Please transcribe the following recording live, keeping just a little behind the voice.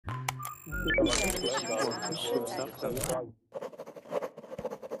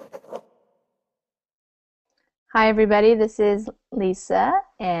Hi everybody, this is Lisa,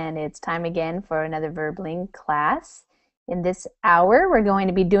 and it's time again for another Verbling class. In this hour, we're going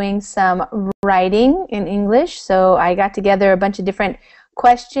to be doing some writing in English. So I got together a bunch of different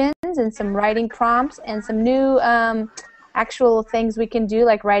questions and some writing prompts and some new actual things we can do,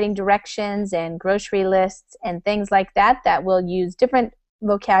 like writing directions and grocery lists and things like that will use different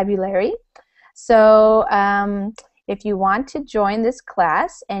vocabulary. So if you want to join this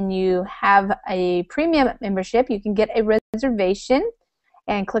class and you have a premium membership, you can get a reservation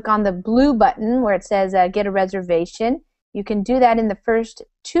and click on the blue button where it says get a reservation. You can do that in the first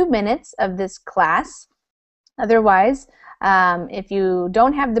 2 minutes of this class. Otherwise, if you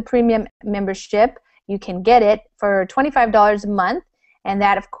don't have the premium membership, you can get it for $25 a month, and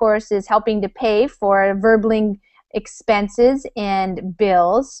that of course is helping to pay for Verbling expenses and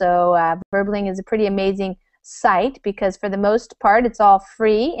bills. So Verbling is a pretty amazing site because for the most part it's all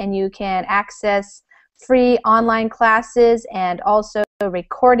free, and you can access free online classes and also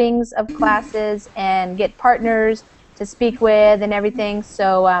recordings of classes and get partners to speak with and everything.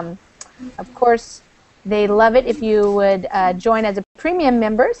 So of course they love it if you would join as a premium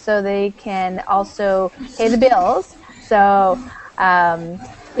member so they can also pay the bills. So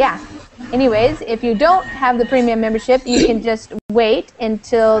yeah, anyways, if you don't have the premium membership, you can just wait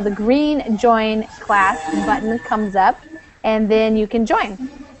until the green join class button comes up, and then you can join.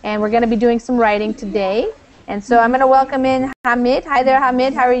 And we're going to be doing some writing today. And so I'm going to welcome in Hamid. Hi there,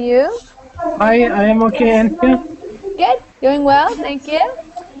 Hamid. How are you? Hi, I am okay, and you? Good. Doing well. Thank you.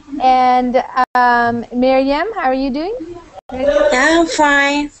 And Miriam, how are you doing? I'm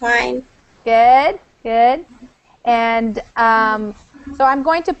fine. Good. And so I'm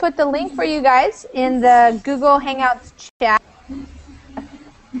going to put the link for you guys in the Google Hangouts chat.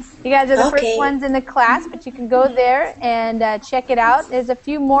 You guys are the first ones in the class, but you can go there and check it out. There's a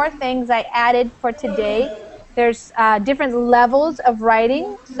few more things I added for today. There's different levels of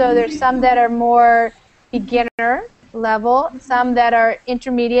writing. So there's some that are more beginner level, some that are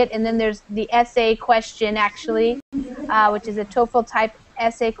intermediate, and then there's the essay question actually, which is a TOEFL type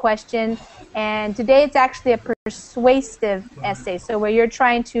essay question. And today it's actually a persuasive essay, so where you're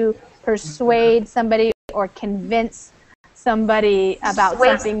trying to persuade somebody or convince somebody about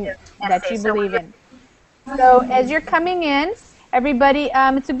something that you believe in. So as you're coming in, everybody,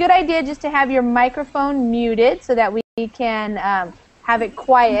 it's a good idea just to have your microphone muted so that we can have it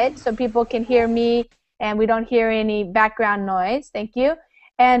quiet so people can hear me and we don't hear any background noise. Thank you.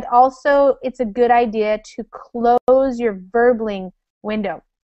 And also, it's a good idea to close your Verbling window.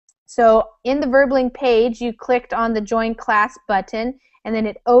 So in the Verbling page, you clicked on the Join Class button, and then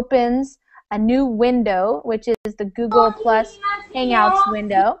it opens a new window, which is the Google Plus Hangouts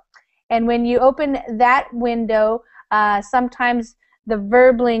window. And when you open that window, sometimes the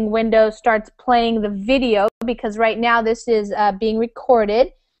Verbling window starts playing the video, because right now this is being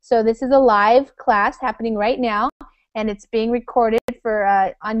recorded. So this is a live class happening right now, and it's being recorded for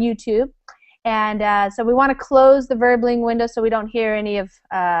on YouTube. And so we want to close the Verbling window so we don't hear any of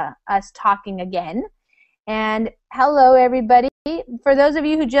us talking again. And hello, everybody. For those of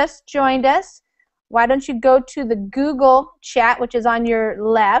you who just joined us, why don't you go to the Google chat, which is on your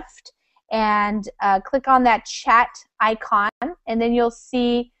left, and click on that chat icon, and then you'll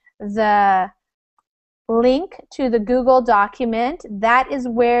see the link to the Google document. That is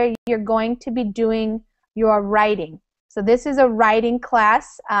where you're going to be doing your writing. So this is a writing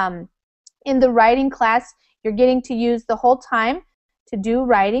class. In the writing class, you're getting to use the whole time to do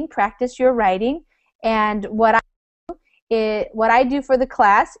writing, practice your writing. And what I do for the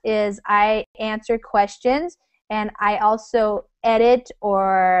class is I answer questions, and I also edit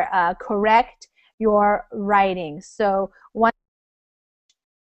or correct your writing. So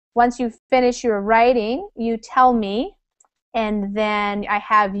once you finish your writing, you tell me, and then I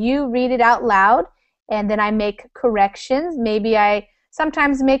have you read it out loud, and then I make corrections. Maybe I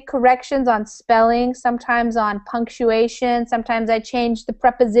sometimes make corrections on spelling, sometimes on punctuation, sometimes I change the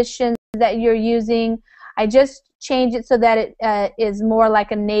prepositions that you're using. I just change it so that it is more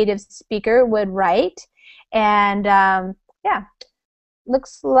like a native speaker would write. And yeah,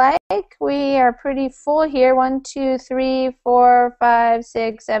 looks like we are pretty full here. 1, 2, 3, 4, 5,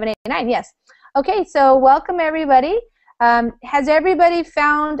 6, 7, 8, 9. Yes. Okay, so welcome everybody. Has everybody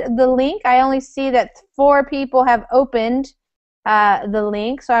found the link? I only see that 4 people have opened the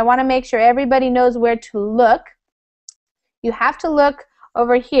link, so I want to make sure everybody knows where to look. You have to look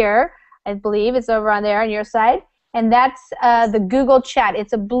over here. I believe it's over on there on your side, and that's the Google chat.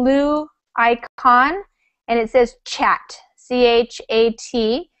 It's a blue icon, and it says chat,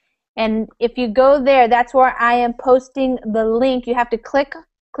 C-H-A-T, And if you go there, that's where I am posting the link. You have to click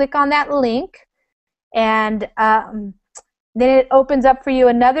on that link, and then it opens up for you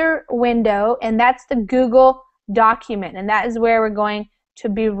another window, and that's the Google document, and that is where we're going to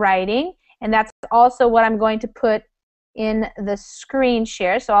be writing, and that's also what I'm going to put in the screen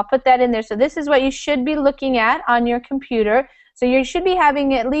share. So I'll put that in there. So this is what you should be looking at on your computer. So you should be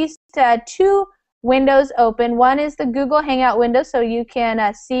having at least 2 windows open. One is the Google Hangout window, so you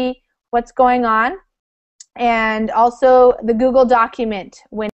can see what's going on, and also the Google document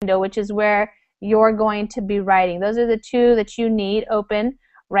window, which is where you're going to be writing. Those are the 2 that you need open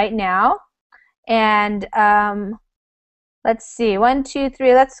right now. And let's see, 1, 2,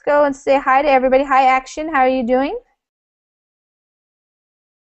 3. Let's go and say hi to everybody. Hi, Action. How are you doing?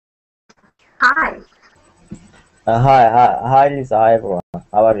 Hi. Hi, Lisa. Hi, everyone.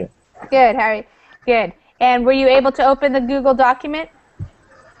 How are you? Good, Harry. Good. And were you able to open the Google document?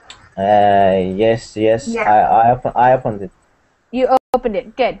 Yes. Yeah. I opened it. You opened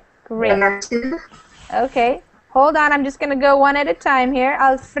it. Good. Great. Okay. Hold on. I'm just going to go one at a time here.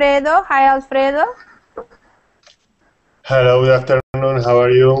 Alfredo. Hi, Alfredo. Hello, good afternoon. How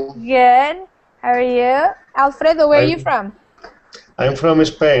are you? Good. How are you? Alfredo, where are you from? I'm from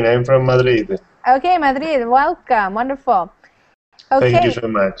Spain. I'm from Madrid. Okay, Madrid. Welcome. Wonderful. Okay. Thank you so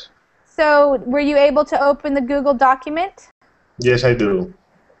much. So, were you able to open the Google document? Yes, I do.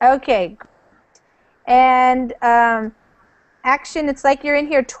 Okay. And Action, it's like you're in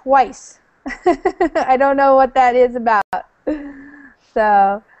here twice. I don't know what that is about.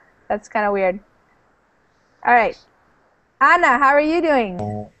 So, that's kind of weird. All right. Anna, how are you doing?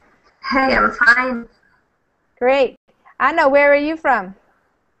 Hey, I'm fine. Great. Anna, where are you from?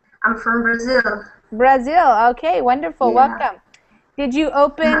 I'm from Brazil. Brazil. Okay, wonderful. Yeah. Welcome. Did you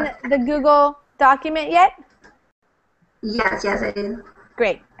open the Google document yet? Yes, I did.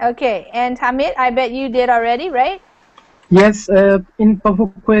 Great. Okay. And Hamid, I bet you did already, right? Yes, in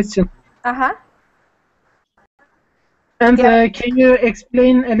TOEFL question. Uh-huh. And Yeah. can you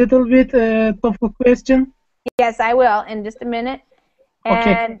explain a little bit TOEFL question? Yes, I will in just a minute.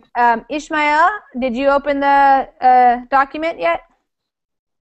 Okay. And Ishmael, did you open the document yet?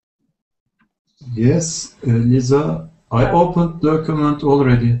 Yes, Lisa, I opened document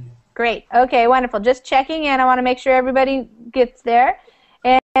already. Great. Okay, wonderful. Just checking in. I want to make sure everybody gets there.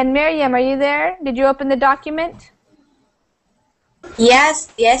 And Miriam, are you there? Did you open the document?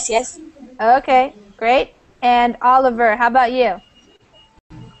 Yes. Okay, great. And Oliver, how about you?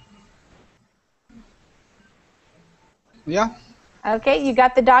 Yeah. Okay, you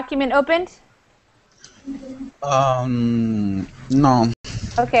got the document opened? No.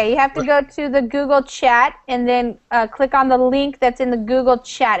 Okay, you have to go to the Google chat and then click on the link that's in the Google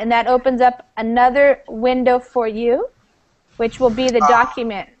chat, and that opens up another window for you, which will be the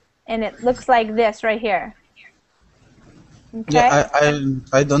document, and it looks like this right here. Okay? Yeah,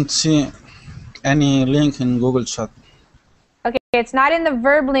 I don't see any link in Google Chat. Okay, it's not in the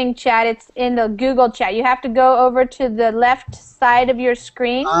VerbLink chat, it's in the Google chat. You have to go over to the left side of your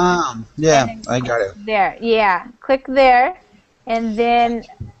screen. Yeah, I got it. There, yeah. Click there, and then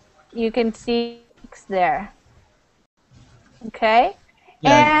you can see it's there. Okay?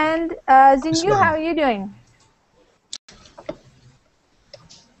 Yeah. And Zinyu, how are you doing?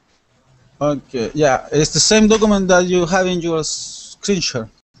 Okay, yeah, it's the same document that you have in your screen share.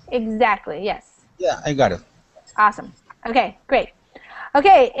 Exactly, yes. Yeah, I got it. Awesome. Okay, great.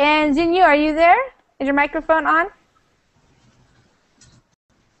 Okay, and Zinyu, are you there? Is your microphone on?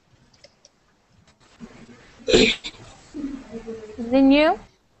 Zinyu?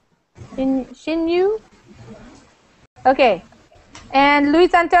 Shinyu? Okay. And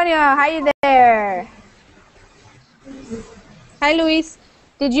Luis Antonio, how are you there? Hi, Luis.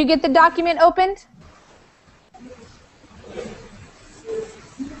 Did you get the document opened?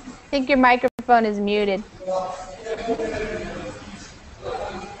 I think your microphone is muted.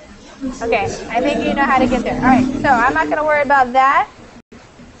 Okay, I think you know how to get there. All right, so I'm not going to worry about that.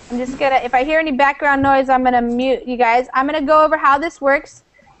 I'm just going to, if I hear any background noise, I'm going to mute you guys. I'm going to go over how this works.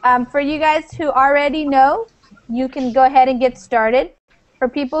 For you guys who already know, you can go ahead and get started. For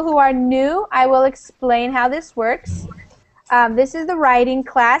people who are new, I will explain how this works. This is the writing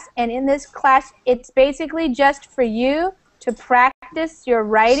class, and in this class, it's basically just for you to practice your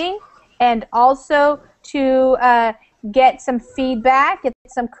writing and also to get some feedback, get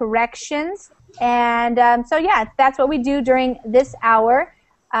some corrections. And so, yeah, that's what we do during this hour.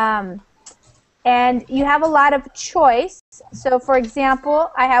 And you have a lot of choice. So, for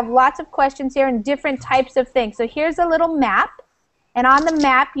example, I have lots of questions here and different types of things. So here's a little map. And on the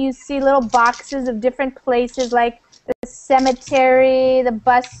map, you see little boxes of different places like the cemetery, the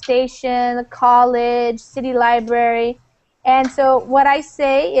bus station, the college, city library. And so what I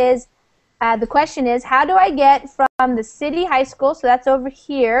say is, the question is, how do I get from the city high school, so that's over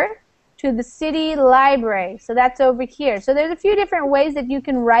here, to the city library, so that's over here. So there's a few different ways that you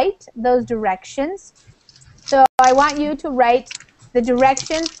can write those directions. So I want you to write the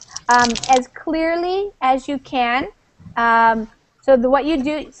directions as clearly as you can. So what you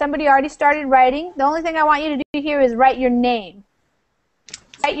do, somebody already started writing. The only thing I want you to do here is write your name.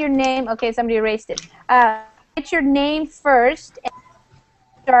 Write your name. Okay, somebody erased it. Write your name first and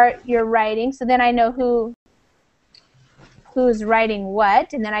start your writing, so then I know who's writing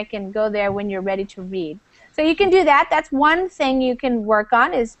what, and then I can go there when you're ready to read. So you can do that. That's one thing you can work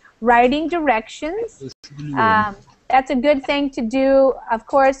on, is writing directions. That's a good thing to do, of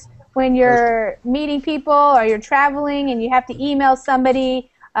course, when you're meeting people or you're traveling and you have to email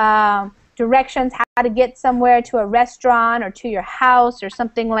somebody directions how to get somewhere, to a restaurant or to your house or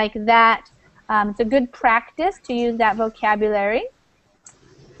something like that. It's a good practice to use that vocabulary.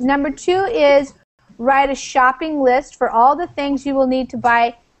 Number 2 is write a shopping list for all the things you will need to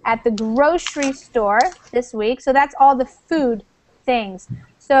buy at the grocery store this week. So that's all the food things.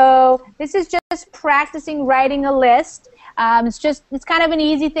 So this is just practicing writing a list. It's kind of an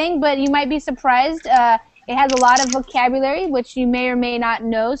easy thing, but you might be surprised. It has a lot of vocabulary, which you may or may not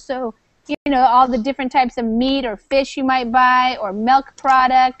know. So, you know, all the different types of meat or fish you might buy, or milk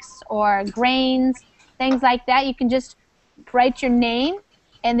products, or grains, things like that. You can just write your name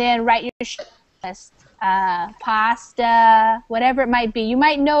and then write your shopping list. Pasta, whatever it might be. You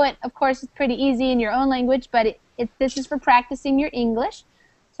might know it, of course, it's pretty easy in your own language, but this is for practicing your English.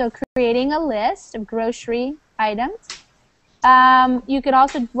 So creating a list of grocery items. You could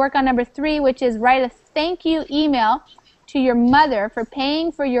also work on number 3, which is write a thank you email to your mother for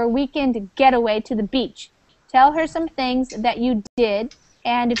paying for your weekend getaway to the beach. Tell her some things that you did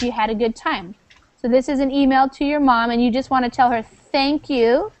and if you had a good time. So this is an email to your mom, and you just want to tell her thank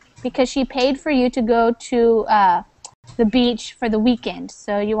you because she paid for you to go to the beach for the weekend.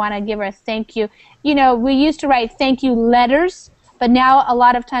 So you want to give her a thank you. You know, we used to write thank you letters, but now a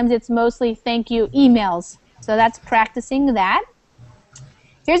lot of times it's mostly thank you emails. So that's practicing that.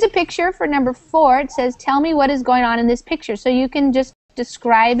 Here's a picture for number 4. It says, tell me what is going on in this picture. So you can just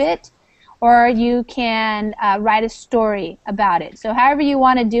describe it, or you can write a story about it. So however you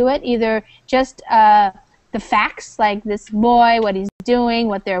want to do it, either just the facts, like this boy, what he's doing,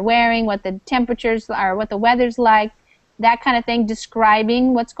 what they're wearing, what the temperatures are, what the weather's like, that kind of thing,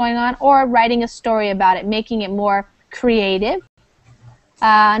 describing what's going on, or writing a story about it, making it more creative.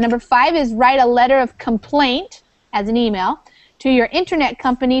 Number 5 is write a letter of complaint as an email to your internet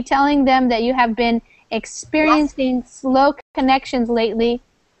company, telling them that you have been experiencing slow connections lately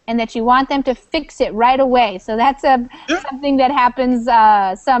and that you want them to fix it right away. So that's something that happens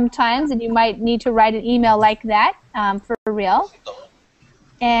sometimes, and you might need to write an email like that for real.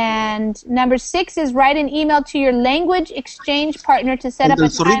 And number 6 is write an email to your language exchange partner to set up a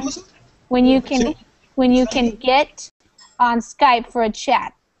time when you can get on Skype for a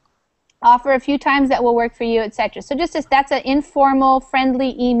chat. Offer a few times that will work for you, etc. So that's an informal,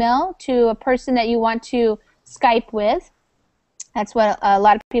 friendly email to a person that you want to Skype with. That's what a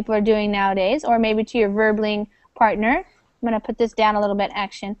lot of people are doing nowadays, or maybe to your Verbling partner. I'm going to put this down a little bit,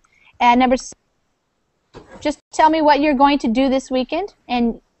 action. And number 6, just tell me what you're going to do this weekend,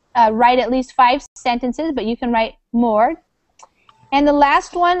 and write at least 5 sentences, but you can write more. And the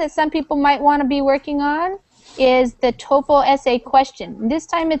last one that some people might want to be working on is the TOEFL essay question. This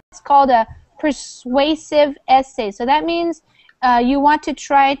time it's called a persuasive essay. So that means you want to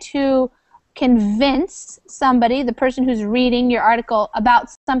try to convince somebody, the person who's reading your article, about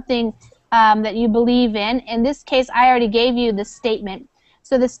something that you believe in. In this case, I already gave you the statement.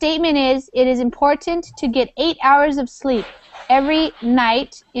 So the statement is, it is important to get 8 hours of sleep every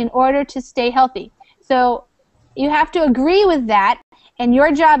night in order to stay healthy. So you have to agree with that, and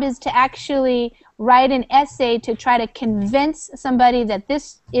your job is to actually write an essay to try to convince somebody that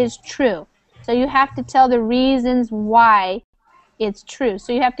this is true. So you have to tell the reasons why it's true.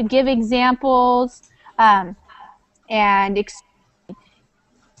 So you have to give examples and explain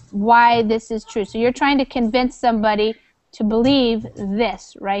why this is true. So you're trying to convince somebody to believe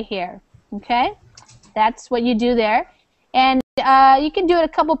this right here. Okay? That's what you do there. And you can do it a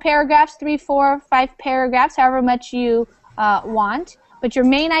couple paragraphs, 3, 4, 5 paragraphs, however much you want. But your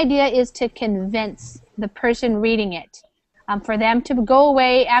main idea is to convince the person reading it. For them to go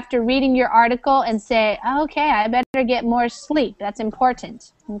away after reading your article and say, okay, I better get more sleep. That's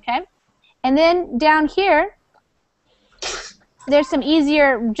important. Okay? And then down here, there's some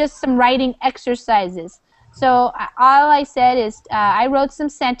easier, just some writing exercises. So all I said is I wrote some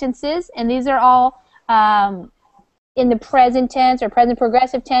sentences, and these are all in the present tense or present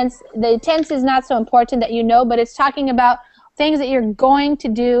progressive tense. The tense is not so important that you know, but it's talking about things that you're going to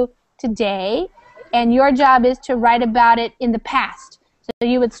do today, and your job is to write about it in the past. So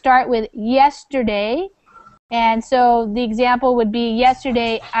you would start with yesterday, and so the example would be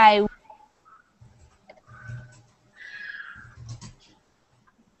yesterday I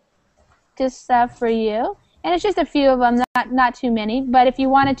this stuff for you, and it's just a few of them, not too many, but if you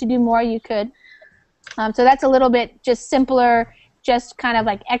wanted to do more you could. So that's a little bit just simpler, just kind of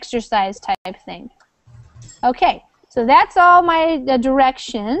like exercise type thing. Okay, so that's all the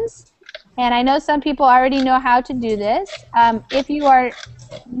directions, and I know some people already know how to do this. If you are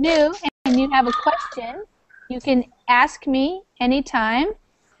new and you have a question, you can ask me anytime,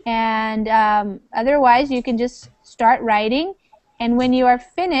 and otherwise you can just start writing, and when you are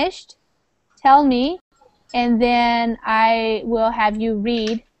finished, tell me, and then I will have you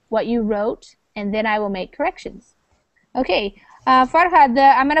read what you wrote, and then I will make corrections. Okay, Farhad,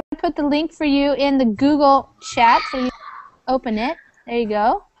 I'm going to put the link for you in the Google chat, so you open it. There you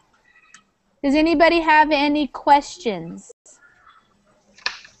go. Does anybody have any questions?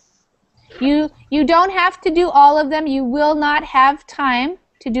 You don't have to do all of them. You will not have time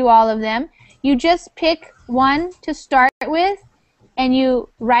to do all of them. You just pick one to start with, and you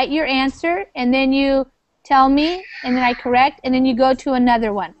write your answer, and then you tell me, and then I correct, and then you go to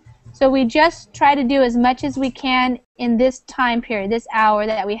another one. So we just try to do as much as we can in this time period, this hour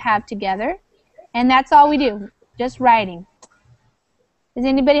that we have together, and that's all we do, just writing. Does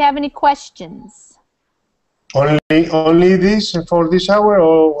anybody have any questions? Only this for this hour,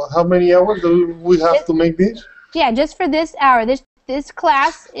 or how many hours do we have to make this? Yeah, just for this hour. This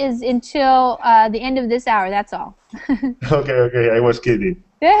class is until the end of this hour, that's all. Okay, I was kidding.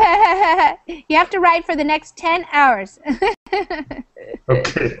 You have to write for the next 10 hours.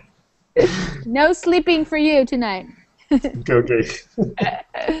 Okay. No sleeping for you tonight. Okay.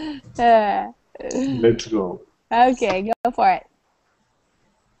 Let's go. Okay, go for it.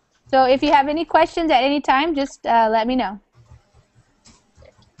 So if you have any questions at any time, just let me know.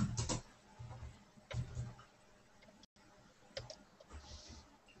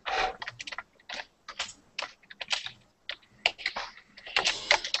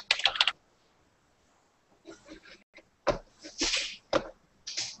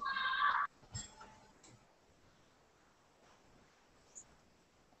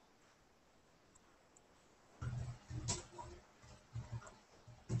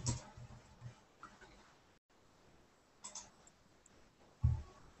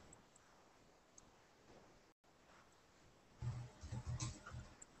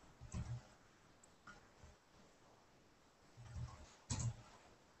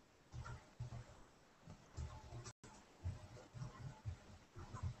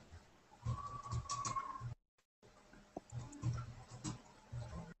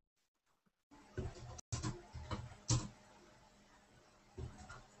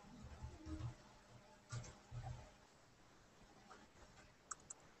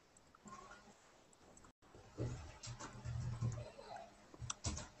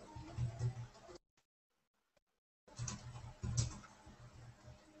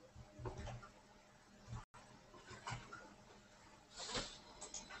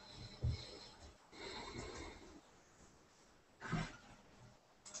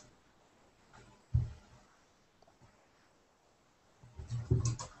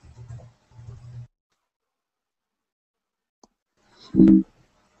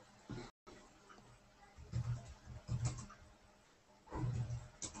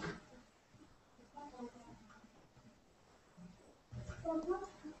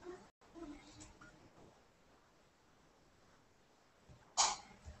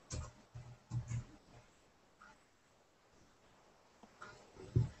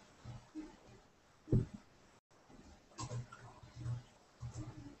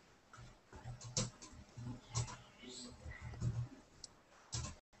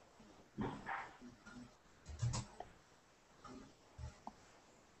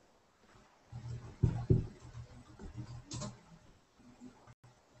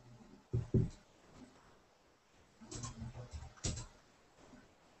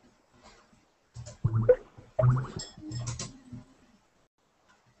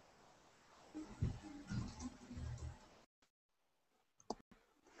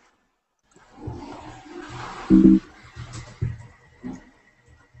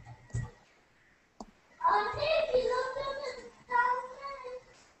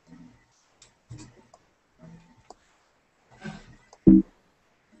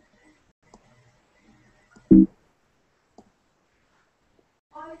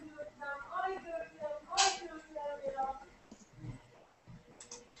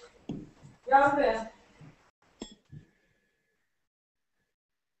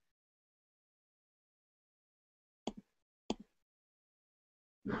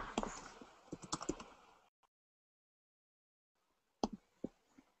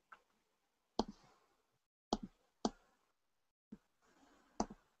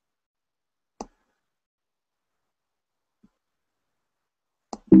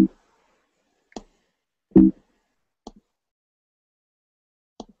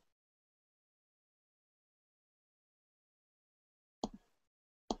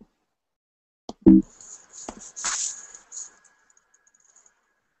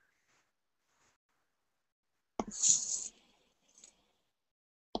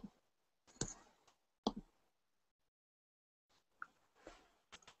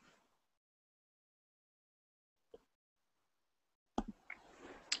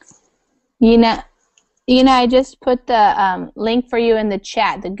 I just put the link for you in the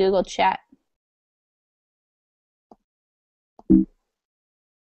chat, the Google chat.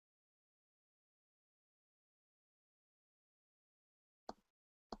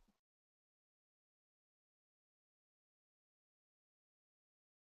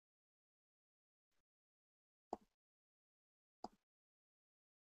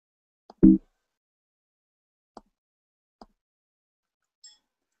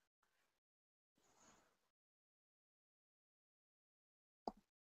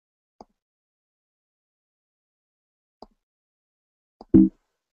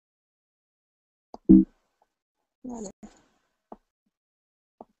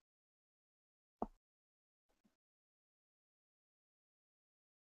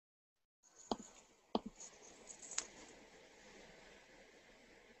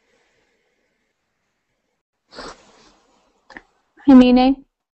 Hi, Mine.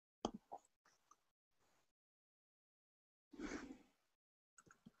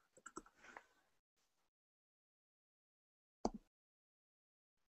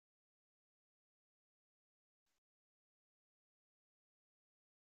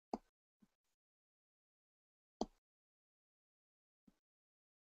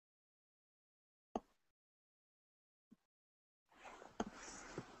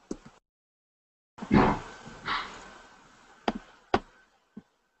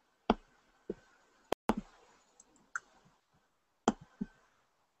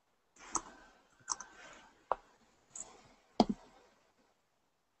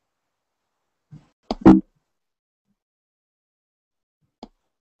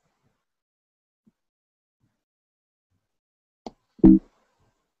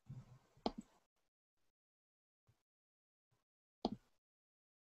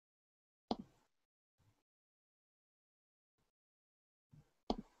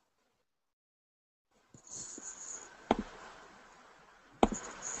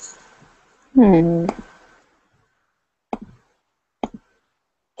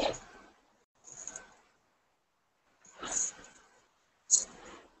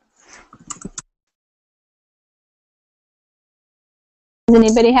 Does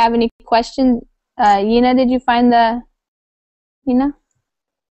anybody have any questions? Yina, did you find the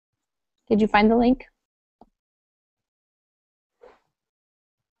link?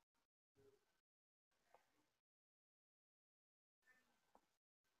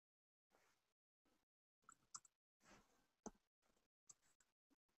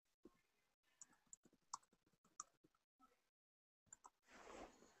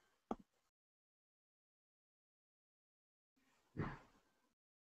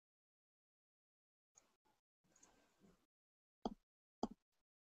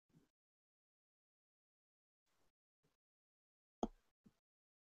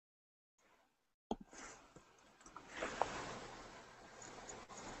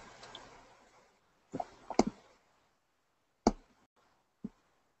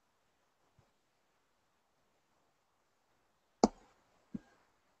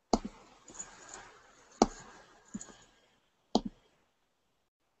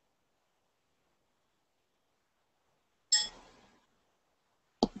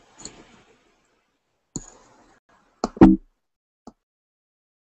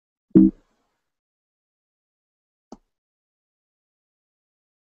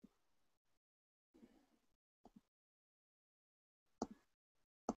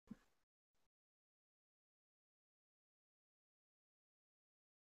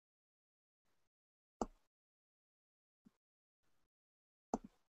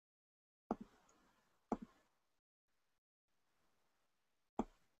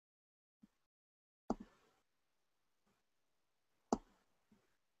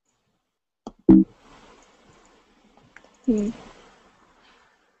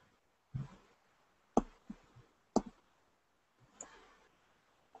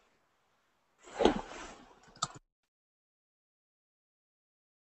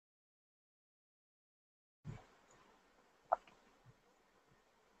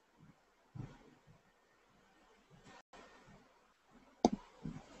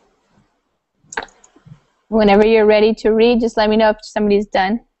 Whenever you're ready to read, just let me know if somebody's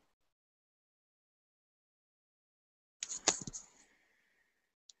done.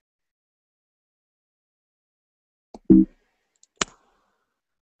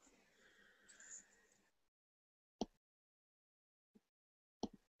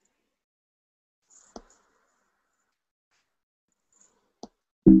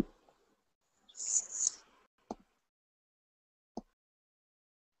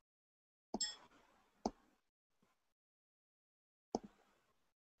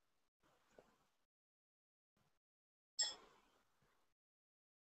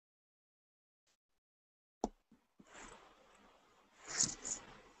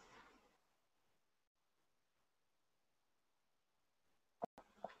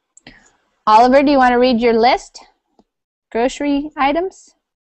 Oliver, do you want to read your list? Grocery items?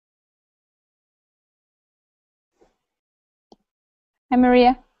 Hi,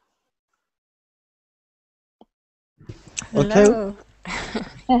 Maria. Hello.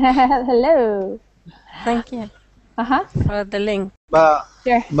 Hello. Thank you for the link. But,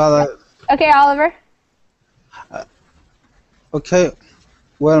 Sure. but Okay, Oliver. okay.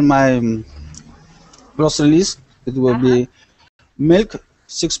 Well, my grocery list, it will be milk,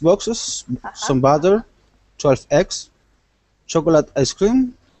 6 boxes, some butter, 12 eggs, chocolate ice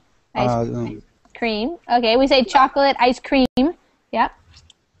cream. Ice cream. Okay, we say chocolate ice cream. Yep.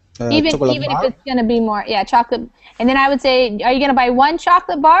 Even if it's gonna be more, yeah, chocolate. And then I would say, are you gonna buy one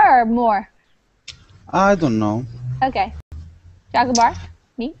chocolate bar or more? I don't know. Okay. Chocolate bar.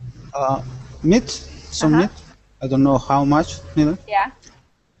 Meat. Meat. Some meat. I don't know how much. Yeah.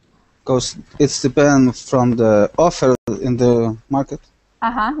 Because it depends from the offer in the market.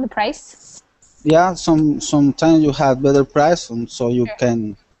 The price. Yeah, sometimes you have better price, and so you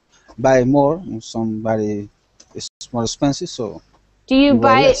can buy more. And somebody is more expensive, so do you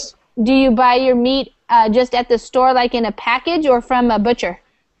buy less. Do you buy your meat just at the store, like in a package, or from a butcher?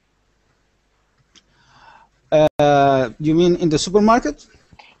 You mean in the supermarket?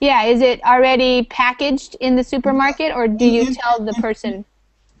 Yeah, is it already packaged in the supermarket, or do you tell the person?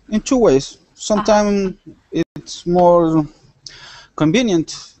 In 2 ways. Sometimes it's more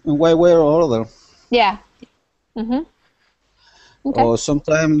convenient in one way or other. Yeah. Okay. Or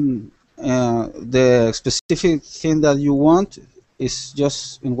sometimes the specific thing that you want is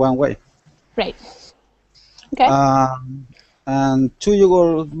just in one way. Right. Okay. And 2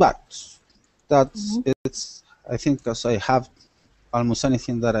 yogurt bags. That's it's. I think because I have almost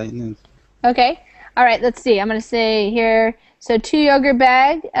anything that I need. Okay. All right. Let's see. I'm going to say here. So 2 yogurt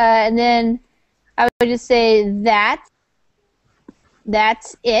bag, and then I would just say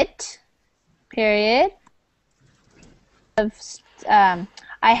that's it. Period. I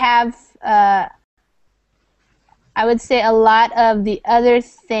have. I would say a lot of the other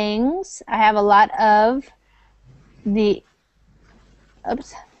things. I have a lot of the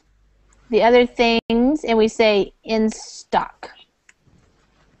other things, and we say in stock.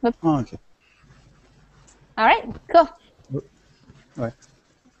 Oh, okay. All right, cool. All right.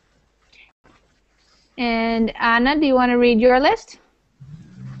 And Anna, do you want to read your list?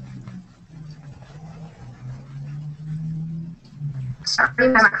 Sorry,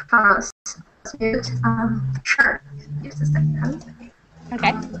 my microphone was mute. Sure. Just a second.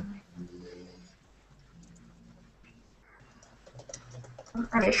 Okay.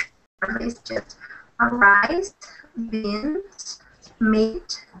 Initially, just rice, beans,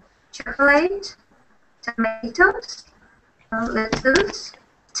 meat, chocolate, tomatoes, lettuce,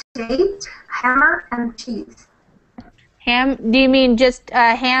 tape, hammer, and cheese. Ham? Do you mean just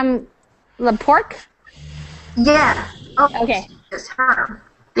ham, the pork? Yeah. Oh, okay. Just ham.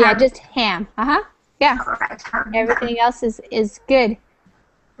 Yeah, just ham. Yeah. All right. Everything else is good.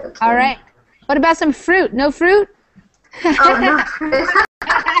 Okay. All right. What about some fruit? No fruit? Oh, no fruit.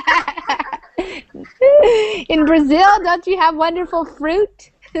 In Brazil, don't you have wonderful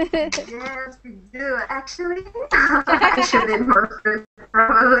fruit? Yes, we do. Actually, I should eat more fruit,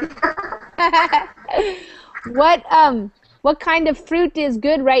 probably. What kind of fruit is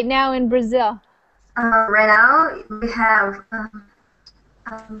good right now in Brazil? Right now we have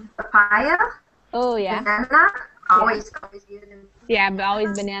papaya. Oh yeah. Banana. Always good. Yeah, but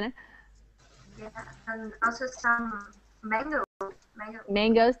always banana. Yeah, and also some mango.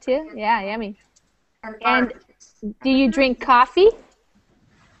 Mangoes too. Yeah, yummy. And oranges. Do you drink coffee?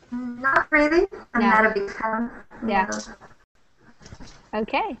 Not really. I'm not a big fan. Yeah. No.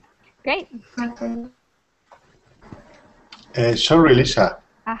 Okay, great. Okay. Sorry, Lisa.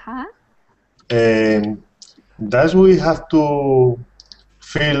 Uh-huh. Does we have to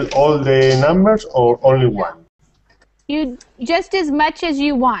fill all the numbers or only one? You just as much as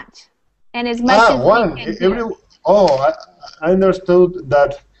you want, and as much as one. you can do. I understood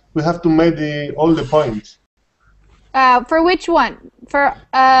that we have to make all the points. For which one? For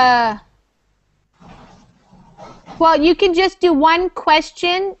well, you can just do one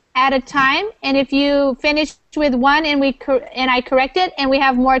question at a time, and if you finish with one and I correct it and we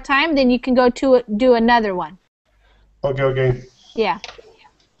have more time, then you can go to do another one. Okay. Yeah.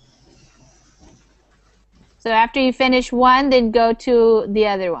 So after you finish one, then go to the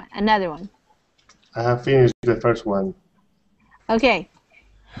other one, another one. I have finished the first one. Okay.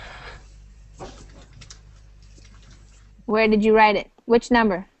 Where did you write it? Which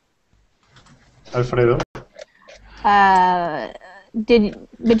number? Alfredo. But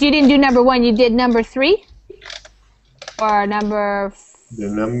you didn't do number 1. You did number 3, or number. The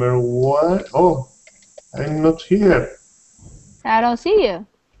number 1. Oh, I'm not here. I don't see you.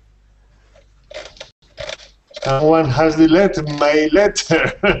 Someone has deleted my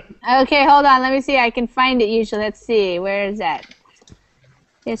letter. Okay, hold on. Let me see. I can find it usually. Let's see. Where is that?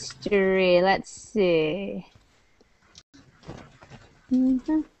 History. Let's see.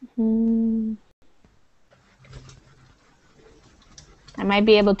 I might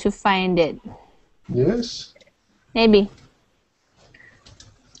be able to find it. Yes. Maybe.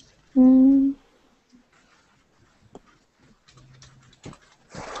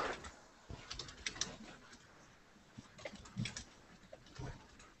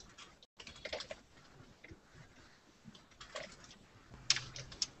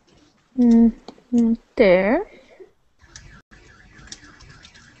 There.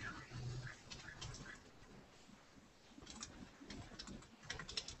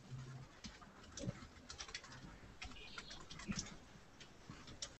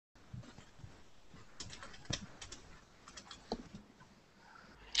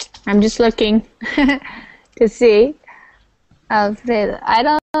 I'm just looking to see. Alfredo,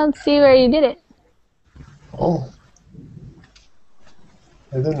 I don't see where you did it. Oh.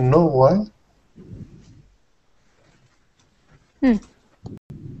 I don't know why.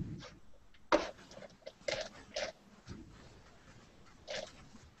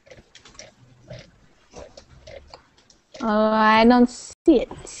 Oh, I don't see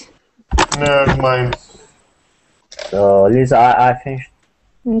it. Never mind. So, Lisa, I finished.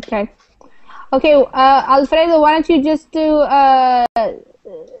 Okay. Okay, Alfredo, why don't you just do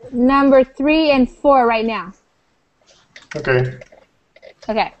number 3 and 4 right now? Okay.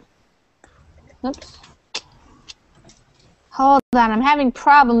 Okay. Oops. Hold on, I'm having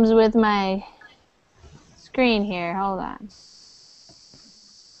problems with my screen here. Hold on.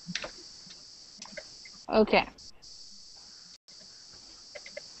 Okay.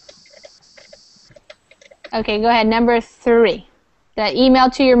 Okay, go ahead. Number 3. The email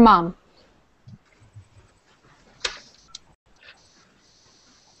to your mom.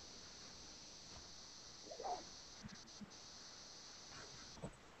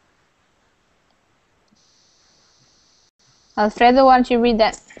 Alfredo, why don't you read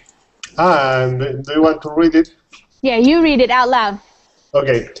that? And do you want to read it? Yeah, you read it out loud.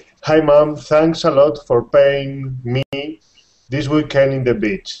 Okay. Hi, Mom. Thanks a lot for paying me this weekend in the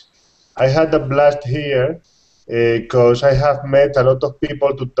beach. I had a blast here because I have met a lot of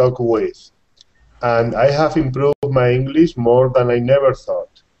people to talk with. And I have improved my English more than I never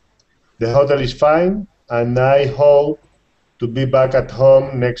thought. The hotel is fine, and I hope to be back at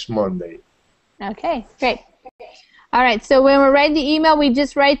home next Monday. Okay, great. All right, so when we're writing the email, we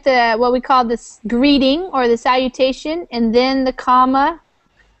just write what we call this greeting or the salutation, and then the comma,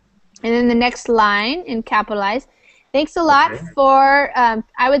 and then the next line in capitalized. Thanks a lot for,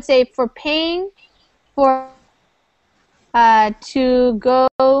 I would say, for paying for to go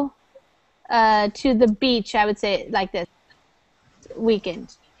to the beach. I would say like this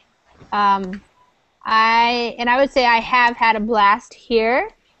weekend. I would say I have had a blast here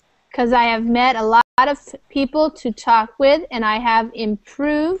because I have met a lot of people to talk with, and I have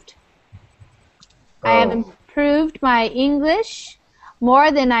improved. I have improved my English more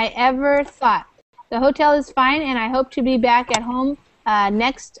than I ever thought. The hotel is fine, and I hope to be back at home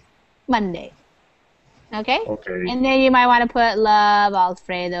next Monday. Okay? Okay. And then you might want to put love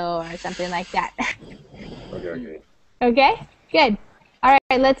Alfredo or something like that. Okay. Okay? Good. All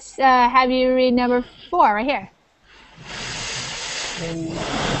right, let's have you read number 4 right here.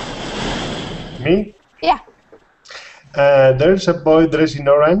 Me? Yeah. There's a boy dressed in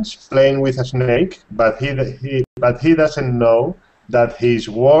orange playing with a snake, but he doesn't know that his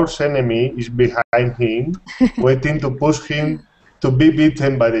worst enemy is behind him, waiting to push him to be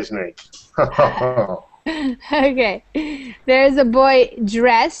bitten by the snake. Okay. There's a boy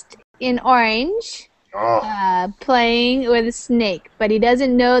dressed in orange playing with a snake, but he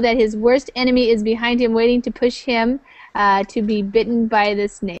doesn't know that his worst enemy is behind him, waiting to push him to be bitten by the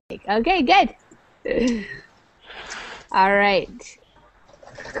snake. Okay, good. All right.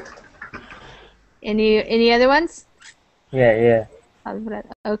 Any other ones? Yeah.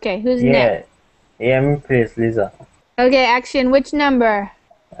 Okay, who's next? Yeah, me please, Lisa. Okay, action. Which number?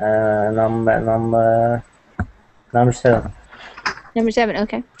 Number 7. Number 7.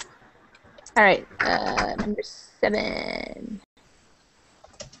 Okay. All right. Number 7.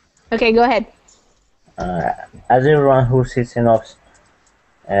 Okay, go ahead. As everyone who sits in office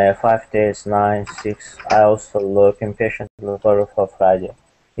 5 days, 9, 6, I also look impatiently forward for Friday.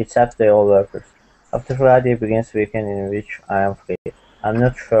 It's Saturday, all workers. After Friday begins weekend in which I am free. I'm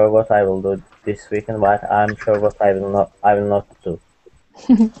not sure what I will do this weekend, but I'm sure what I will not do.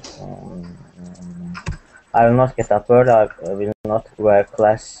 I will not get up early. I will not wear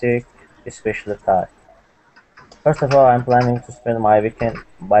classic, especially tie. First of all, I'm planning to spend my weekend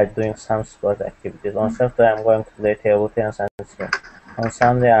by doing some sport activities. On Saturday, I'm going to play table tennis and swim. On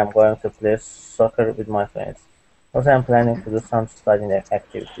Sunday, I'm going to play soccer with my friends. Also, I'm planning to do some studying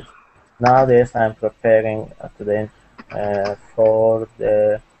activities. Nowadays, I'm preparing for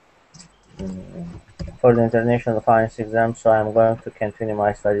the international finance exam, so I'm going to continue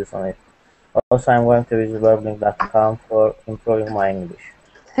my studies on it. Also, I'm going to visit verbling.com for improving my English.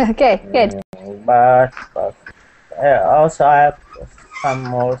 Okay, good. But also I have some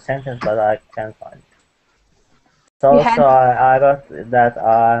more sentences, but I can't find it. So also I got that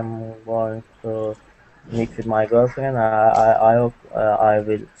I'm going to meet with my girlfriend. I hope I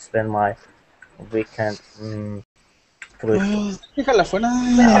will spend my weekend I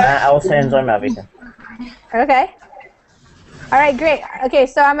also enjoy my weekend. Okay. All right, great. Okay,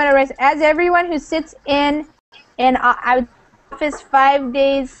 so I'm gonna write as everyone who sits in office 5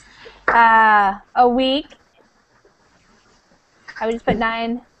 days a week. I would just put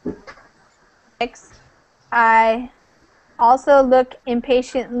 9, 6. I also look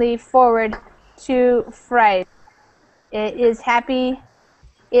impatiently forward to Friday. It is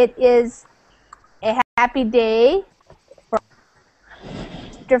a happy day.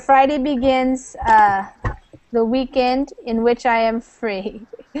 After Friday begins the weekend in which I am free.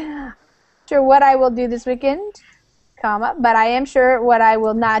 Sure what I will do this weekend, comma, but I am sure what I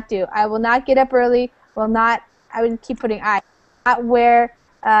will not do. I will not get up early, I would keep putting not wear,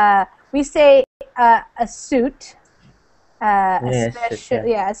 we say a suit,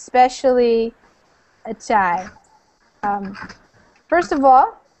 especially a tie. First of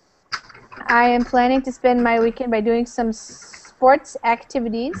all, I am planning to spend my weekend by doing some sports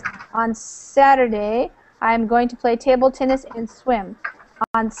activities. On Saturday, I am going to play table tennis and swim.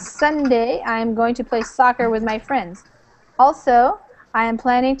 On Sunday, I am going to play soccer with my friends. Also, I am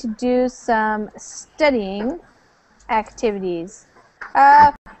planning to do some studying activities.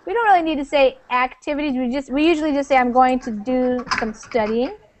 We don't really need to say activities. We usually just say I'm going to do some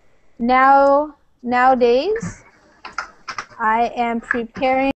studying. Nowadays, I am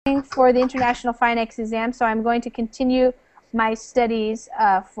preparing for the International Finance exam, so I'm going to continue my studies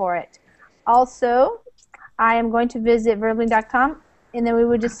for it. Also, I am going to visit verbling.com, and then we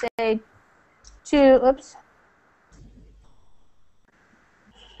would just say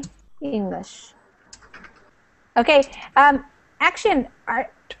English. Okay, action.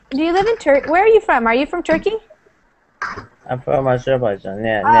 Do you live in Turkey? Where are you from? Are you from Turkey? I'm from Azerbaijan.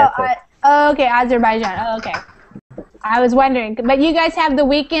 Okay, Azerbaijan. Oh, okay. I was wondering, but you guys have the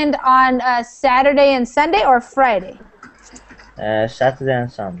weekend on Saturday and Sunday or Friday? Saturday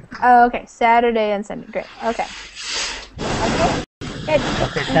and Sunday. Oh, okay. Saturday and Sunday. Great. Okay. Okay. Good.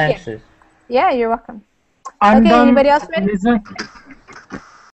 Okay, thanks. Yeah, you're welcome. I'm done. Anybody else, Hamid? Lisa?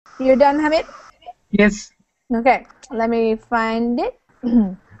 You're done, Hamid? Yes. Okay. Let me find it.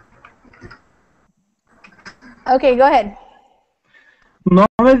 Okay, go ahead.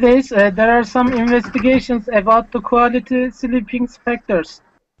 Nowadays, there are some investigations about the quality sleeping factors.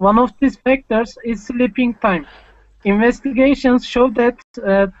 One of these factors is sleeping time. Investigations show that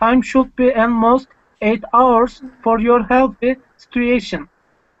time should be at most 8 hours for your healthy situation.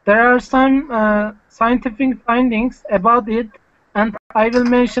 There are some scientific findings about it, and I will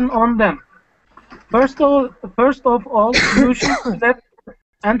mention on them. First of all, you should sleep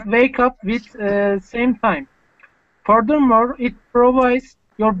and wake up with same time. Furthermore, it provides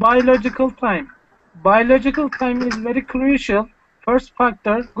your biological time. Biological time is very crucial. First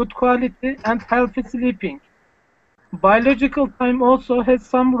factor, good quality and healthy sleeping. Biological time also has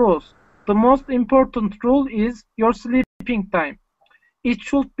some rules. The most important rule is your sleeping time. It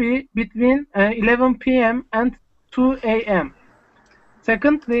should be between 11 p.m. and 2 a.m.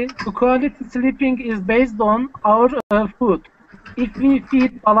 Secondly, the quality sleeping is based on our food. If we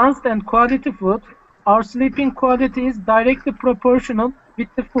feed balanced and quality food, our sleeping quality is directly proportional with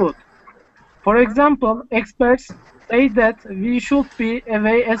the food. For example, experts say that we should be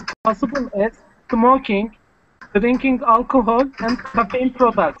away as possible as smoking, drinking alcohol, and caffeine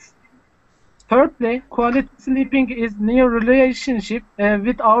products. Thirdly, quality sleeping is near relationship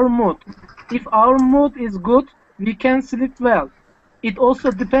with our mood. If our mood is good, we can sleep well. It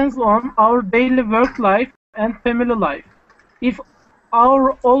also depends on our daily work life and family life. If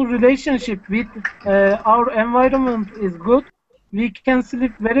our all relationship with our environment is good, we can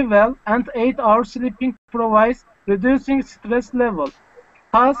sleep very well, and 8 hours sleeping provides reducing stress level.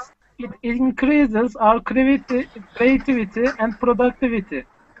 Thus, it increases our creativity and productivity.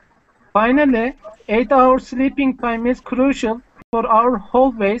 Finally, 8 hours sleeping time is crucial for our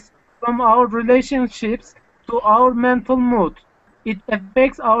whole ways, from our relationships to our mental mood. It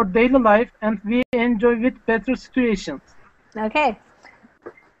affects our daily life and we enjoy with better situations. Okay.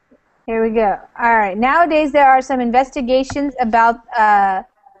 Here we go. All right. Nowadays, there are some investigations about, I'm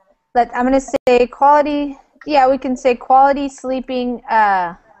going to say quality, yeah, we can say quality sleeping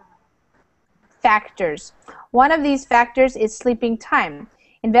factors. One of these factors is sleeping time.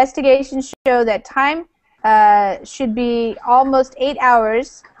 Investigations show that time should be almost 8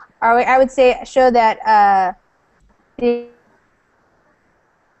 hours, or I would say show that the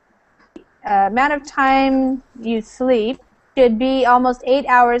amount of time you sleep should be almost 8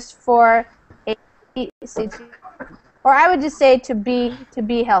 hours for a, or I would just say to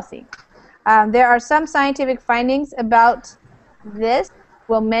be healthy. There are some scientific findings about this.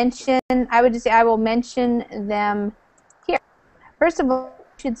 I would just say I will mention them here. First of all, you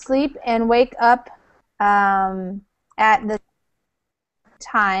should sleep and wake up at the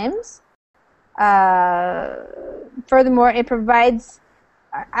times. Furthermore, it provides.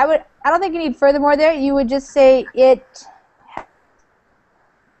 I don't think you need furthermore there. You would just say it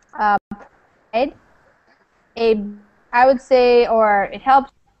I would say, or it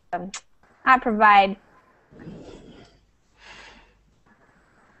helps not provide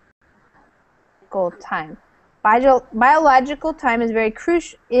time. Biological time is very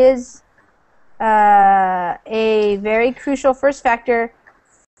crucial. Is a very crucial first factor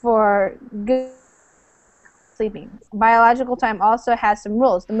for good sleeping. Biological time also has some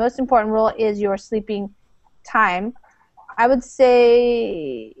rules. The most important rule is your sleeping time. I would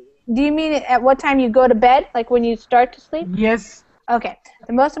say, do you mean at what time you go to bed, like when you start to sleep? Yes. Okay.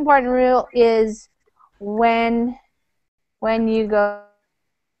 The most important rule is when you go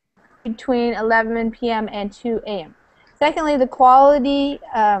between 11 p.m. and 2 a.m. Secondly, the quality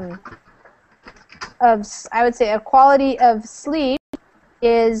I would say a quality of sleep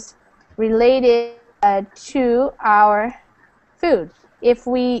is related to our food. If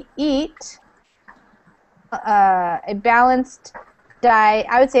we eat a balanced diet,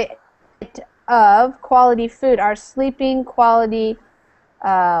 I would say of quality food, our sleeping quality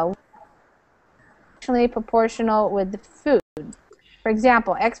actually proportional with the food. For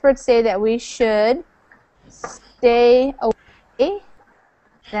example, experts say that we should stay away,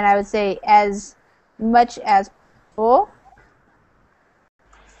 then I would say as much as possible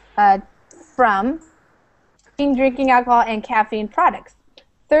from drinking alcohol and caffeine products.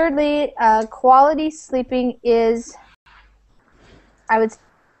 Thirdly, quality sleeping is, I would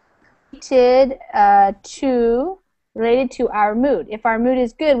say, related to our mood. If our mood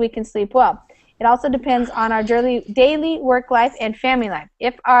is good, we can sleep well. It also depends on our daily work life and family life.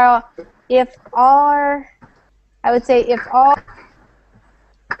 If all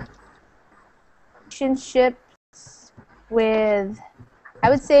relationships with, I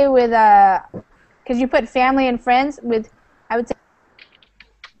would say with, because you put family and friends with, I would say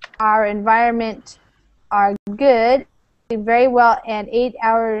our environment are good, very well, and 8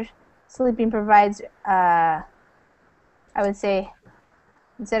 hours sleeping provides, I would say,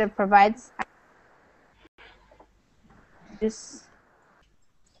 instead of provides, just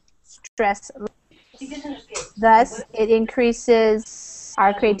stress. Thus, it increases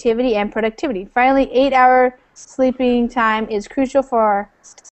our creativity and productivity. Finally, 8-hour sleeping time is crucial for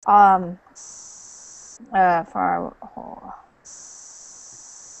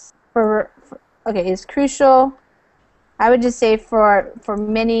is crucial. I would just say for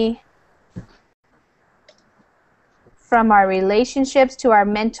many from our relationships to our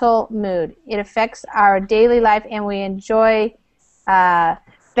mental mood. It affects our daily life, and we enjoy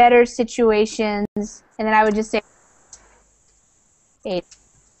better situations. And then I would just say 8.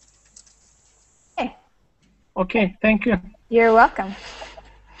 Okay, thank you. You're welcome.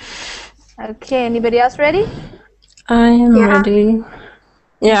 Okay, anybody else ready? I am ready.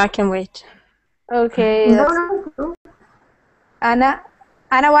 Yeah, I can wait. Okay. Anna,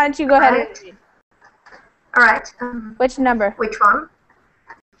 why don't you go ahead and read? All right. Which number? Which one?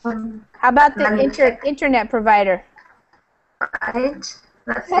 How about the internet provider? Right.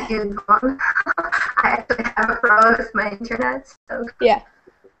 That's a good one. I actually have a problem with my internet. So. Yeah.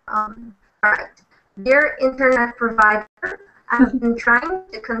 All right. Dear internet provider, I've been trying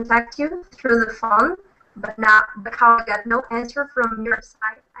to contact you through the phone, but how I got no answer from your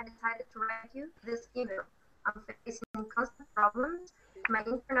side, I decided to write you this email. I'm facing constant problems with my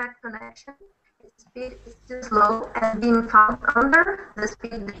internet connection. Its speed is too slow and being found under the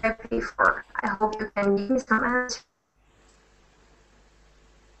speed that I pay for. I hope you can give me some answer.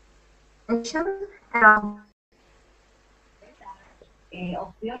 And I'll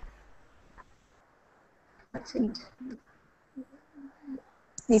That's it.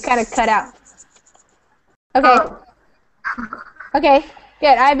 You kind of cut out. Okay. Okay,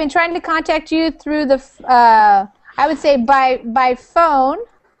 good. I've been trying to contact you through the, I would say by phone.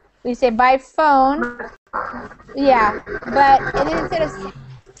 We say by phone. Yeah, but instead of,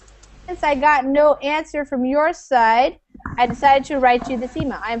 since I got no answer from your side, I decided to write you this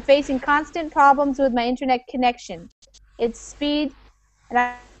email. I am facing constant problems with my internet connection. Its speed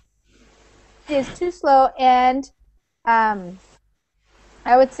is too slow, and I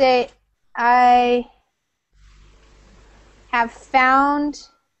would say I have found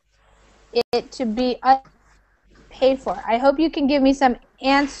it to be unpaid for. I hope you can give me some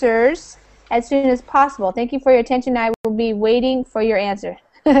answers as soon as possible. Thank you for your attention. I will be waiting for your answer.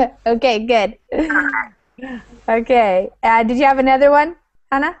 Okay, good. Okay. Did you have another one,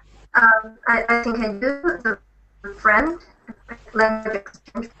 Hannah? I think I do. The friend, language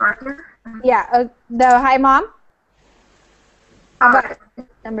exchange partner. Yeah. The hi, mom. How about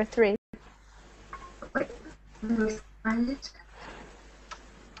number 3? Wait, let me find it.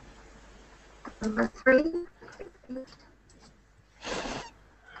 Number 3.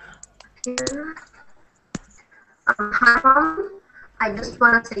 Here. Hi, mom. I just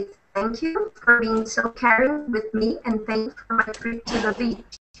want to say thank you for being so caring with me and paying for my trip to the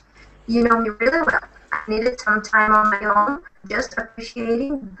beach. You know me really well. I needed some time on my own, just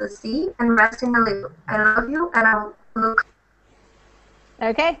appreciating the sea and resting a little. I love you, and I'll look.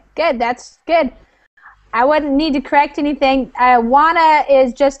 Okay, good. That's good. I wouldn't need to correct anything. Wanna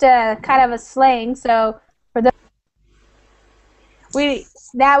is just a kind of a slang, so for the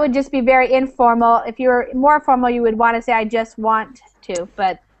that would just be very informal. If you were more formal, you would want to say, I just want to.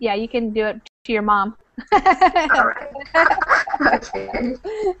 But yeah, you can do it to your mom. All right. Okay.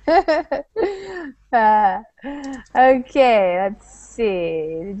 Okay, let's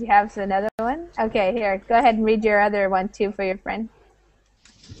see. Did you have another one? Okay, here. Go ahead and read your other one, too, for your friend.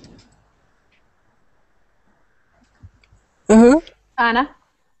 Anna?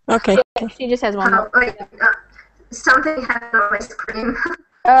 Okay. She just has one more. Wait, something happened on my screen.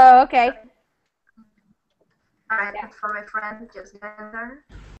 Oh, okay. All right, for my friend, just get in there.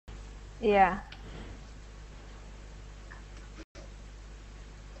 Yeah.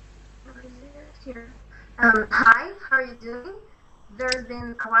 Here. Hi, how are you doing? There's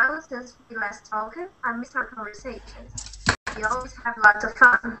been a while since we last talked. I miss our conversations. We always have lots of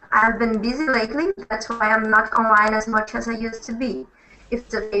fun. I've been busy lately, that's why I'm not online as much as I used to be. If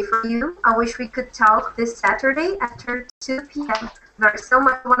it's okay for you, I wish we could talk this Saturday after 2 p.m. There's so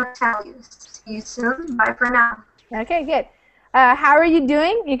much I want to tell you. See you soon. Bye for now. Okay, good. How are you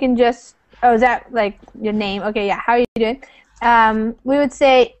doing? You can just, oh, is that like your name? Okay, yeah, how are you doing? We would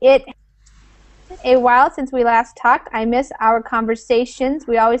say it a while since we last talked. I miss our conversations.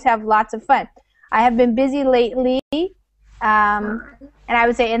 We always have lots of fun. I have been busy lately, and I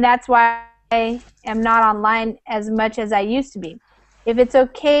would say, and that's why I am not online as much as I used to be. If it's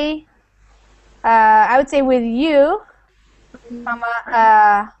okay, I would say with you,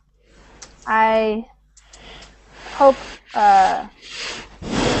 Mama, I hope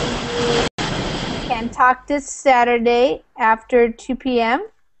can talk this Saturday after 2 p.m.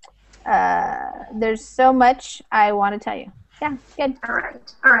 There's so much I want to tell you. Yeah, good. All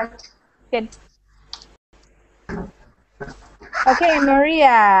right. Good. Okay,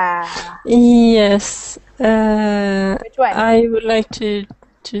 Maria. Yes. Which one? I would like to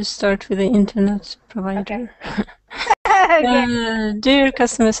start with the internet provider. Okay. Dear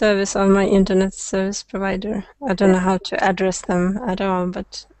customer service of my internet service provider. I don't know how to address them at all,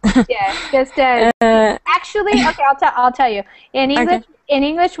 but yeah, just actually, okay, I'll tell you. In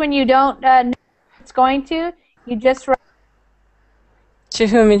English, when you don't know it's going to, you just write to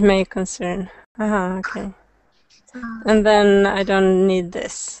whom it may concern. Okay. And then I don't need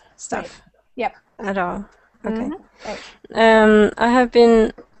this stuff. Right. Yep. At all. Okay. Right. I have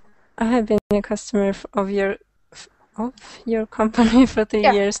been a customer of your company for 3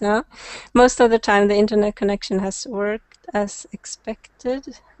 years now. Most of the time the internet connection has worked as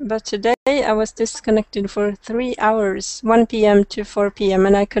expected, but today I was disconnected for 3 hours, 1 p.m. to 4 p.m.,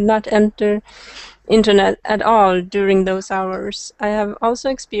 and I could not enter internet at all during those hours. I have also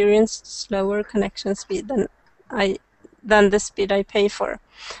experienced slower connection speed than the speed I pay for.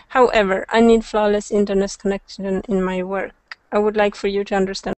 However, I need flawless internet connection in my work. I would like for you to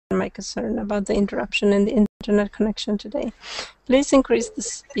understand my concern about the interruption in the internet connection today. Please increase the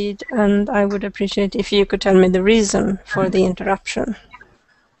speed, and I would appreciate if you could tell me the reason for the interruption.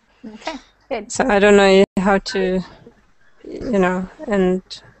 Okay, good. So I don't know how to,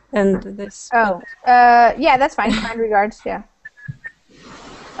 end this. Oh, yeah, that's fine. Kind regards, yeah.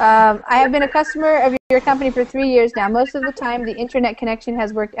 I have been a customer of your company for 3 years now. Most of the time, the internet connection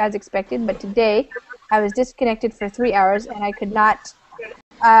has worked as expected, but today I was disconnected for 3 hours, and I could not.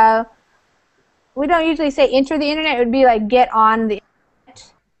 We don't usually say enter the internet. It would be like get on the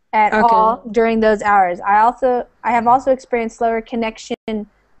internet at all during those hours. I have also experienced slower connection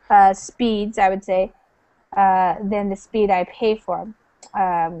speeds, I would say, than the speed I pay for,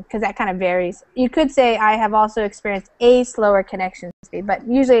 because that kind of varies. You could say I have also experienced a slower connection speed, but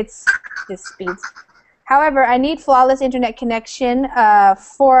usually it's just speeds. However, I need flawless internet connection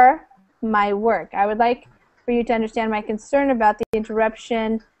for my work. I would like for you to understand my concern about the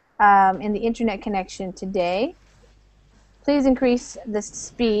interruption in the internet connection today. Please increase the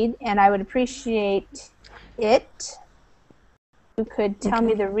speed, and I would appreciate it. You could tell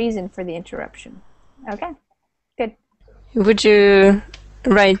me the reason for the interruption. Okay, good. Would you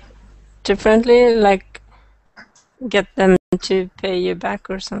write differently, like get them to pay you back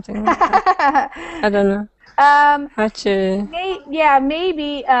or something like that? I don't know. How to...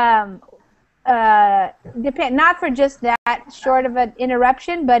 maybe. Depend, not for just that short of an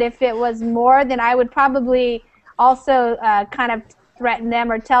interruption, but if it was more, then I would probably also kind of threaten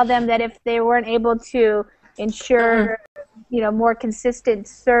them or tell them that if they weren't able to ensure more consistent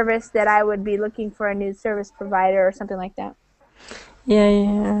service, that I would be looking for a new service provider or something like that.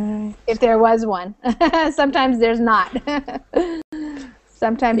 Yeah. If there was one. Sometimes there's not.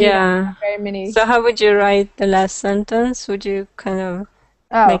 Sometimes you don't have very many. So how would you write the last sentence? Would you kind of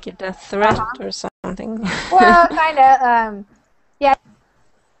make it a threat or something? Well, kind of. Yeah.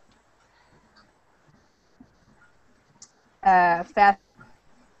 Fast.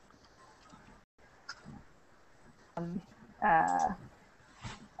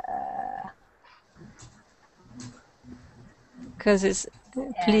 Because it's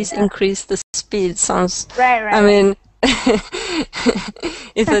please increase the speed sounds. Right. I mean,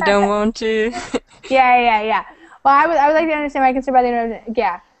 if they don't want to. Yeah. Well, I would like to understand my concern about the internet.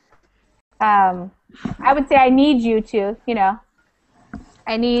 Yeah. I would say I need you to,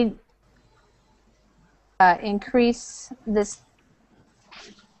 I need increase this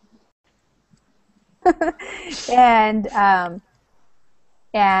and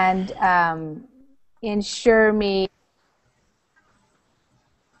ensure me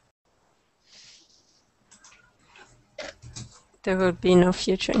there will be no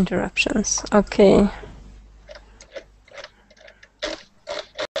future interruptions. Okay.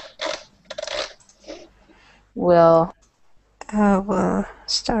 I will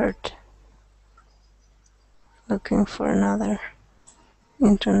start looking for another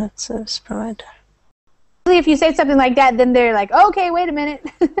internet service provider. If you say something like that, then they're like, okay, wait a minute.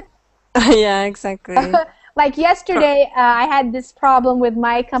 Yeah, exactly. Like yesterday, I had this problem with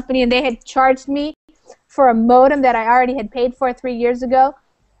my company, and they had charged me for a modem that I already had paid for 3 years ago.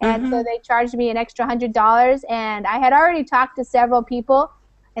 And so they charged me an extra $100, and I had already talked to several people.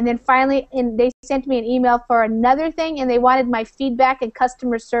 And then finally, they sent me an email for another thing, and they wanted my feedback and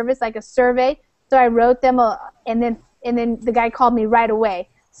customer service, like a survey. So I wrote them, and then the guy called me right away.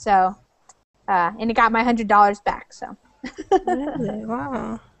 So, and he got my $100 back. So. Really?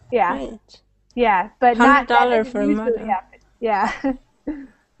 Wow. Yeah. Great. Yeah, but $100 not for a modem. Yeah.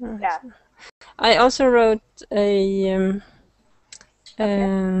 Yeah. I also wrote a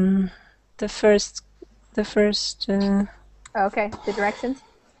the first. Okay, the directions.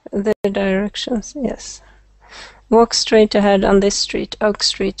 The directions, yes. Walk straight ahead on this street, Oak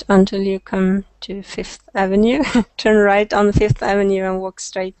Street, until you come to 5th Avenue. Turn right on 5th Avenue and walk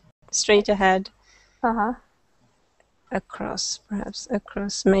straight ahead. Perhaps across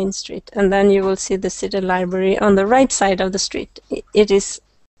Main Street. And then you will see the city library on the right side of the street. It is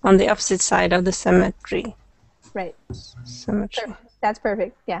on the opposite side of the cemetery. Right. Cemetery. That's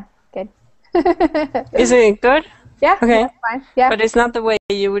perfect. Yeah, good. Is it good? Yeah, okay. That's fine. Yeah. But it's not the way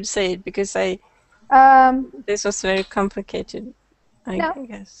you would say it, because this was very complicated, I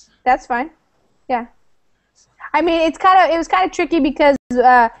guess. That's fine. Yeah. I mean, it was kind of tricky because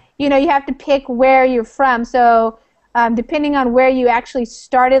you know, you have to pick where you're from. So depending on where you actually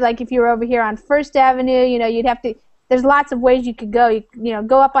started, like if you were over here on First Avenue, you know, you'd have to. There's lots of ways you could go. You know,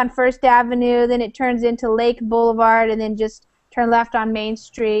 go up on First Avenue, then it turns into Lake Boulevard, and then just turn left on Main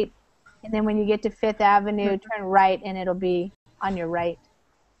Street, and then when you get to Fifth Avenue, turn right, and it'll be on your right.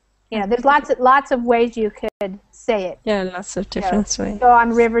 You know, there's lots of ways you could say it. Yeah, lots of different ways. Go on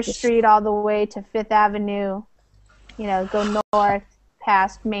River Street all the way to Fifth Avenue. You know, go north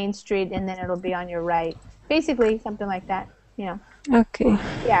past Main Street, and then it'll be on your right. Basically, something like that. You know. Okay.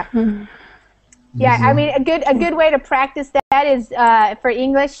 Yeah. Yeah, I mean, a good way to practice that is for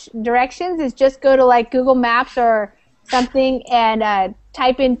English directions is just go to like Google Maps or something and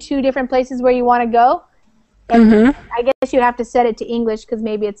type in 2 different places where you want to go. And I guess you have to set it to English because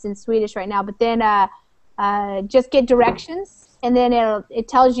maybe it's in Swedish right now. But then just get directions, and then it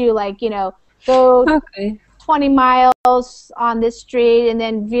tells you, like, you know, go 20 miles on this street and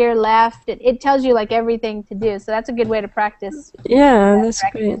then veer left. It tells you like everything to do. So that's a good way to practice. Yeah, that's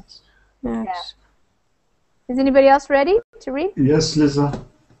great. Yeah. Is anybody else ready to read? Yes, Lisa.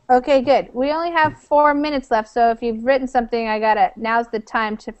 Okay, good. We only have 4 minutes left, so if you've written something, now's the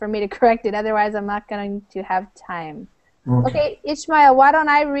time for me to correct it. Otherwise, I'm not going to have time. Okay, Ishmael, why don't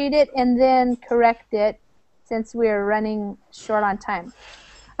I read it and then correct it, since we're running short on time.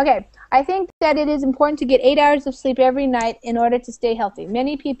 Okay, I think that it is important to get 8 hours of sleep every night in order to stay healthy.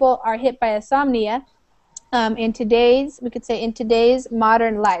 Many people are hit by insomnia in today's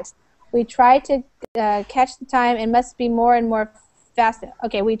modern life. We try to catch the time and must be more and more fast.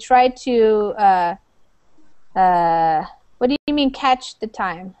 Okay, we try to, what do you mean catch the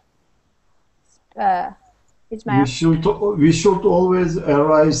time? Ismail? We should always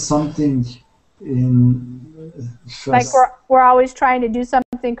arrive something in fast. Like we're always trying to do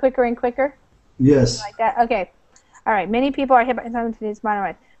something quicker and quicker? Yes. Like that? Okay. All right. Many people are hit by insomnia in today's modern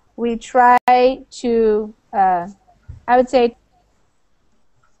life. We try to, I would say,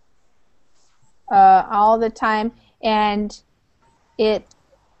 all the time, and it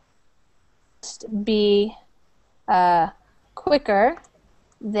must be quicker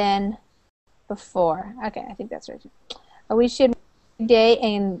than before. Okay, I think that's right. We should day,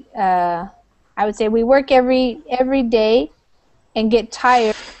 and I would say we work every day and get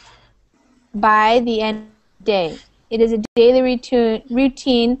tired by the end of the day. It is a daily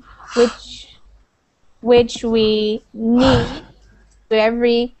routine which we need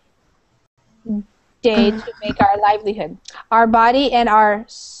every day to make our livelihood. Our body and our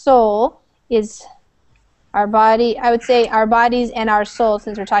soul is our body. I would say our bodies and our soul,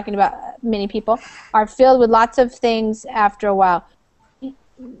 since we're talking about many people, are filled with lots of things after a while. We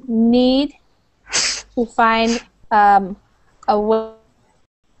need to find a way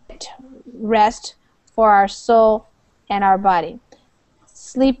to rest for our soul and our body.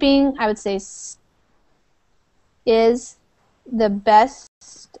 Sleeping, I would say, is the best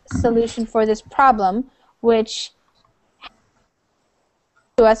solution for this problem, which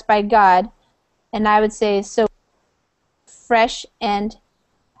to us by God, and I would say so fresh and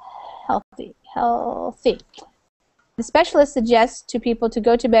healthy. The specialist suggests to people to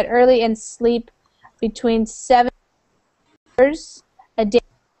go to bed early and sleep between 7 hours a day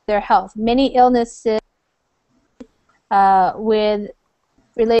for their health. Many illnesses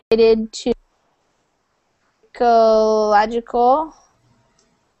related to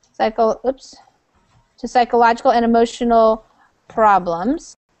psychological and emotional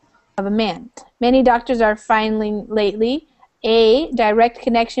problems of a man. Many doctors are finding lately a direct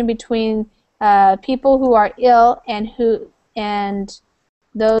connection between people who are ill and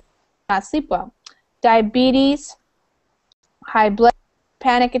those who not sleep well. Diabetes, high blood,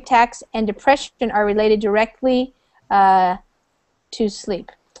 panic attacks, and depression are related directly to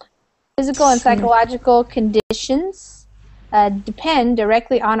sleep. Physical and psychological conditions depend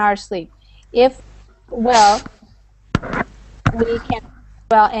directly on our sleep. If well, we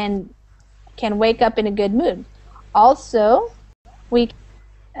can wake up in a good mood. Also, we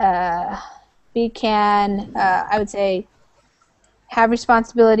can I would say have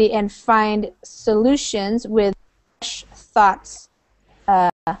responsibility and find solutions with thoughts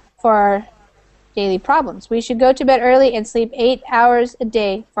for our daily problems. We should go to bed early and sleep 8 hours a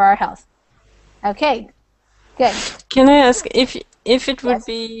day for our health. Okay, good. Can I ask if it would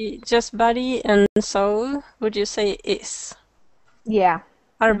be just body and soul, would you say is? Yeah.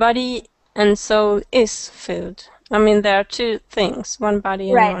 Our body and soul is filled. I mean, there are two things, one body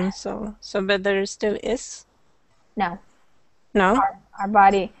and Right. one soul. So, but there still is? No. No? Our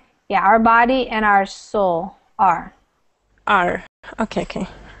body. Yeah, our body and our soul are. Are. Okay, okay.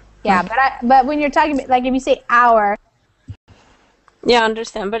 Yeah, but when you're talking about, like if you say our. Yeah, I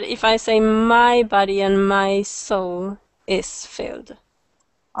understand. But if I say my body and my soul is filled.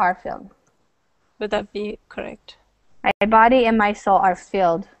 Are filled. Would that be correct? My body and my soul are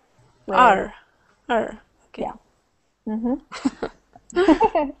filled. With, are. Okay. Yeah.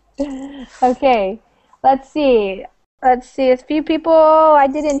 Okay. Let's see. A few people I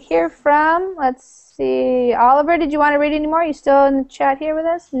didn't hear from. Let's see. Oliver, did you want to read any more? You still in the chat here with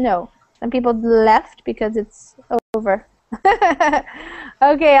us? No. Some people left because it's over.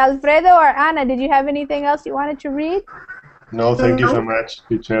 Okay, Alfredo or Anna, did you have anything else you wanted to read? No, thank you so much,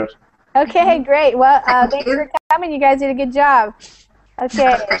 teacher. Okay, great. Well, thanks for coming. You guys did a good job.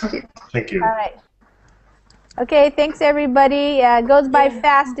 Okay. Thank you. All right. Okay, thanks everybody. It goes by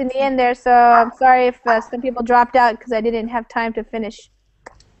fast in the end there, so I'm sorry if some people dropped out because I didn't have time to finish.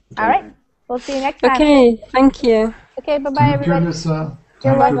 All right, we'll see you next time. Okay, thank you. Okay, bye-bye everybody. Thank you, Lisa.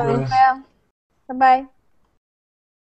 You're Thank you, welcome. guys. Bye-bye.